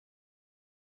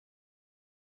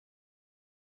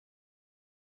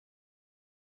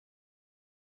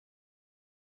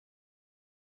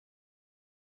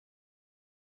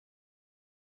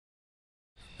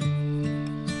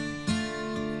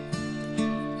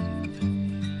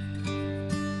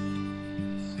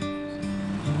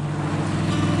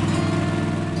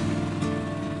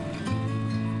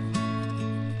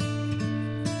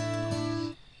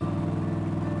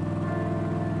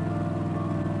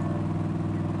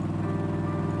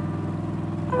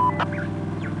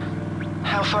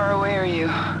far away are you?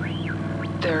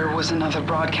 There was another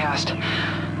broadcast.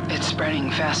 It's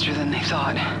spreading faster than they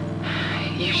thought.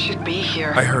 You should be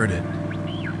here. I heard it.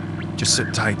 Just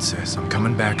sit tight, sis. I'm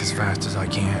coming back as fast as I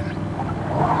can.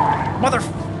 Mother...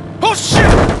 Oh,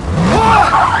 shit!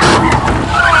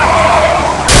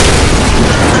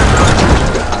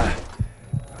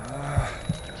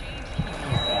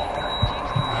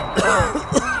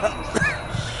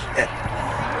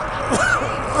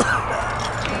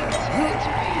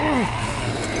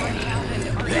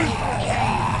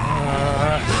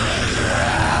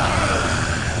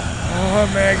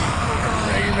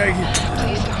 Maggie.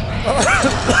 Please stop.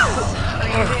 Are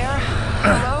you there?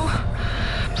 Hello?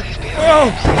 Please be okay. Oh!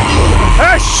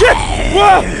 Ah, shit!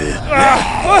 Whoa!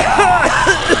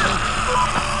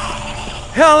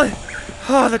 Helen!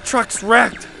 Oh, the truck's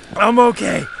wrecked. I'm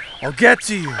okay. I'll get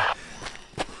to you.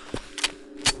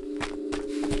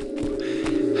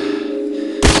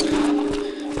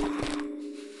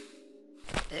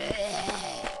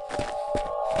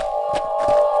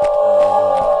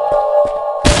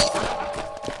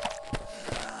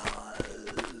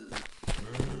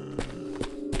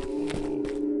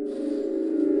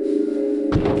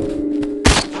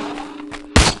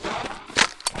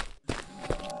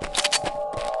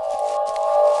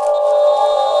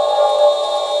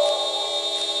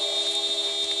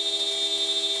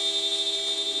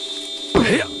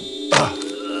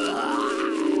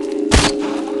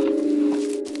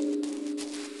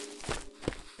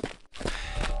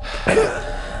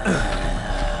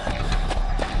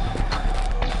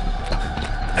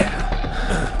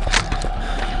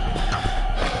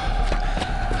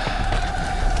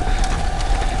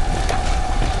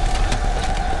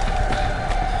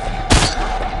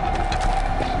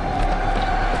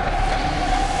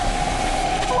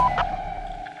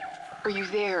 Are you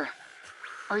there?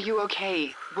 Are you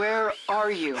okay? Where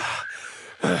are you?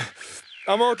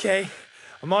 I'm okay.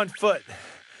 I'm on foot.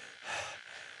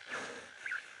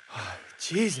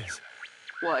 Jesus.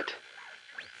 What?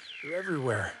 They're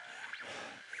everywhere.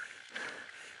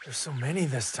 There's so many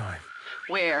this time.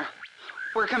 Where?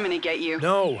 We're coming to get you.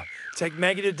 No. Take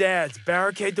Maggie to Dad's.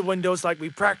 Barricade the windows like we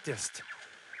practiced.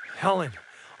 Helen,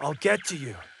 I'll get to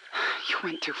you. You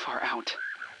went too far out.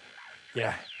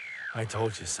 Yeah, I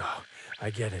told you so. I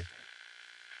get it.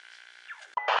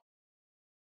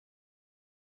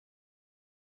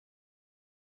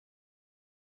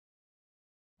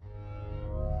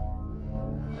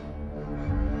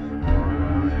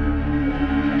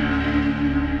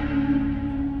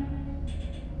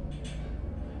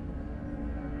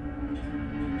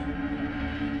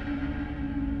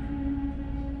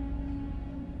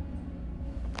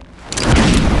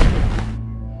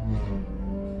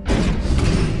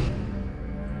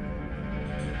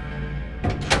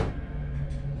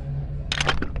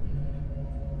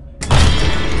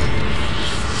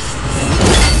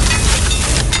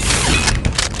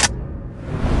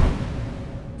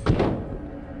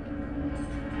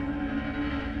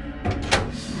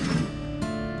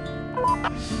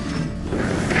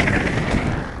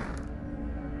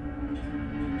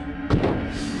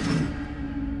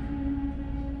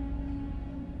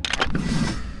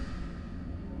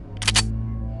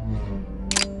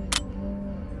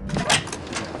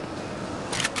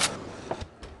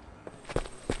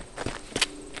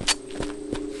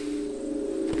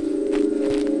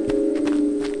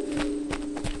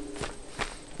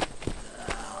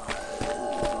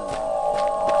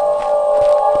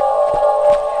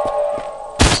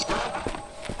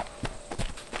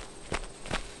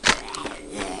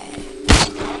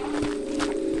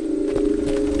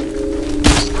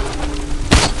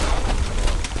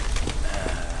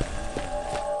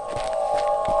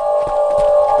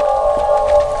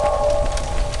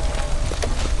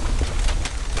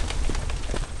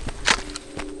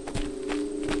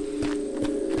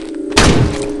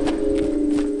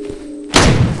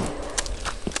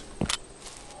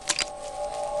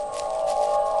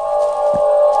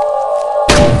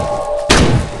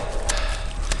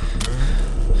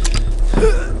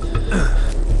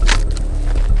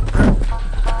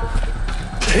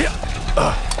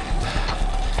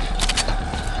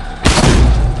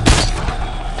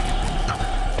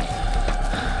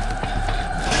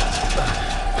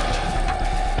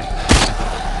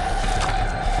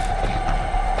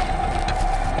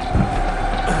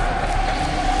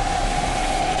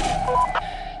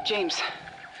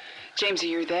 James, are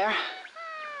you there?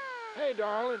 Hey,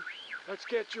 darling. Let's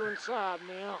get you inside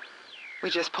now. We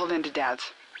just pulled into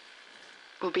Dad's.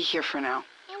 We'll be here for now.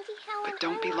 Auntie Helen, But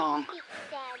don't be long.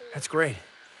 Daddy. That's great.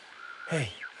 Hey,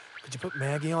 could you put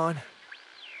Maggie on?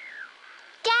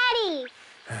 Daddy!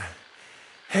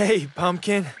 Hey,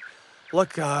 Pumpkin.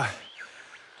 Look,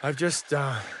 I've just,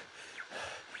 had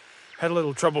a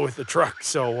little trouble with the truck,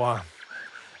 so, I'm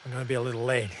gonna be a little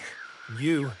late.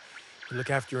 You look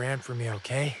after your aunt for me,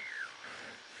 okay?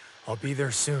 I'll be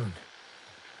there soon.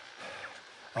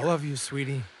 I love you,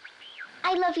 sweetie.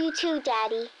 I love you too,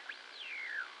 Daddy.